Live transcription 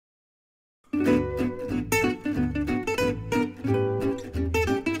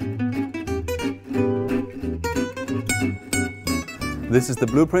This is the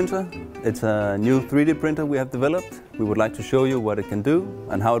Blue Printer. It's a new 3D printer we have developed. We would like to show you what it can do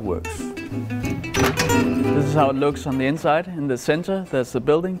and how it works. This is how it looks on the inside. In the center, there's the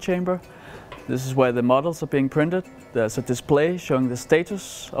building chamber. This is where the models are being printed. There's a display showing the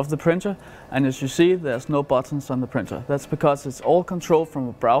status of the printer. And as you see, there's no buttons on the printer. That's because it's all controlled from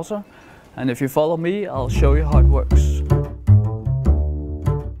a browser. And if you follow me, I'll show you how it works.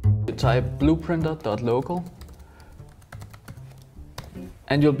 You type blueprinter.local.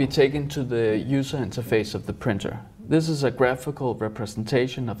 And you'll be taken to the user interface of the printer. This is a graphical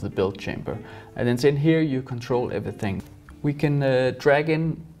representation of the build chamber. And it's in here you control everything. We can drag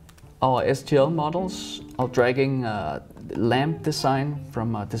in our STL models. I'm dragging a lamp design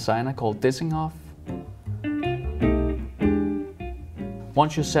from a designer called Dissinghoff.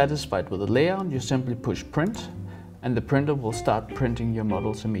 Once you're satisfied with the layout, you simply push print, and the printer will start printing your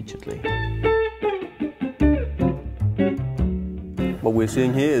models immediately. What we're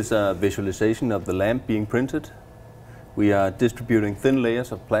seeing here is a visualization of the lamp being printed. We are distributing thin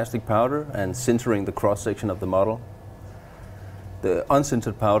layers of plastic powder and sintering the cross-section of the model. The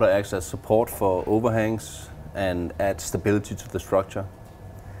unsintered powder acts as support for overhangs and adds stability to the structure.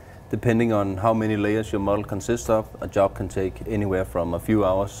 Depending on how many layers your model consists of, a job can take anywhere from a few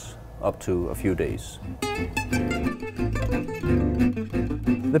hours up to a few days.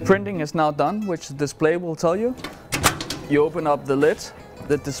 The printing is now done, which the display will tell you. You open up the lid.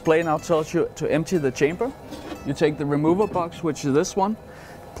 The display now tells you to empty the chamber. You take the remover box, which is this one,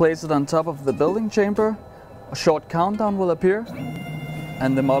 place it on top of the building chamber. A short countdown will appear,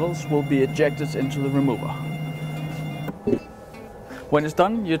 and the models will be ejected into the remover. When it's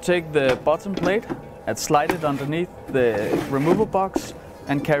done, you take the bottom plate and slide it underneath the remover box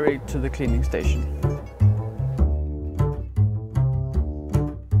and carry it to the cleaning station.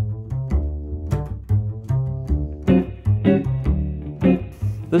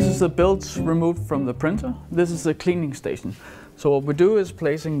 This is the builds removed from the printer. This is the cleaning station. So what we do is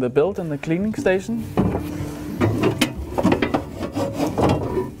placing the build in the cleaning station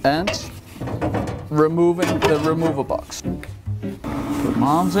and removing the remover box. Put my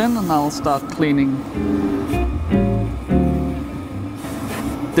arms in and I'll start cleaning.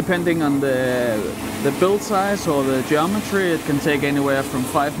 Depending on the build size or the geometry, it can take anywhere from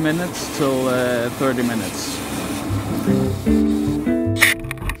 5 minutes till 30 minutes.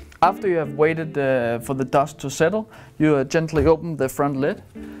 After you have waited for the dust to settle, you gently open the front lid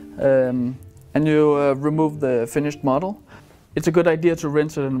and you remove the finished model. It's a good idea to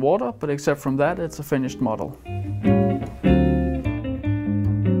rinse it in water, but except from that, it's a finished model.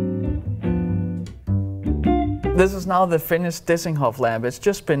 This is now the finished Dissinghoff lamp. It's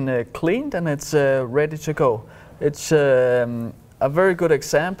just been cleaned and it's ready to go. It's a very good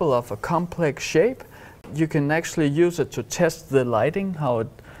example of a complex shape. You can actually use it to test the lighting, how it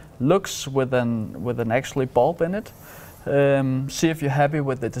looks with an actually bulb in it. See if you're happy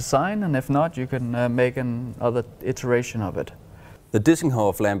with the design, and if not, you can make another iteration of it. The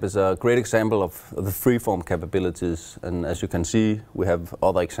Dissinghoff lamp is a great example of the freeform capabilities, and as you can see, we have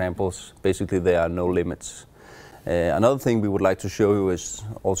other examples. Basically, there are no limits. Another thing we would like to show you is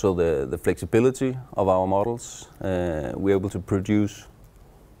also the flexibility of our models. We're able to produce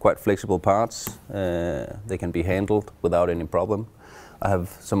quite flexible parts. They can be handled without any problem. I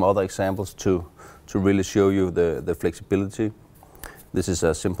have some other examples to really show you the flexibility. This is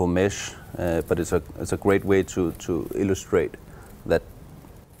a simple mesh, but it's a great way to illustrate that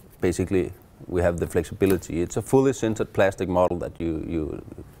basically we have the flexibility. It's a fully sintered plastic model that you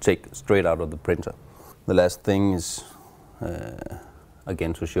take straight out of the printer. The last thing is,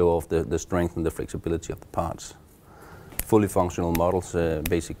 again, to show off the strength and the flexibility of the parts. Fully functional models,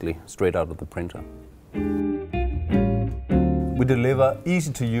 basically straight out of the printer. We deliver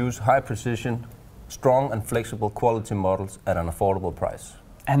easy-to-use, high-precision, strong and flexible quality models at an affordable price.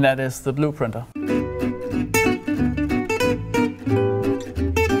 And that is the Blue Printer.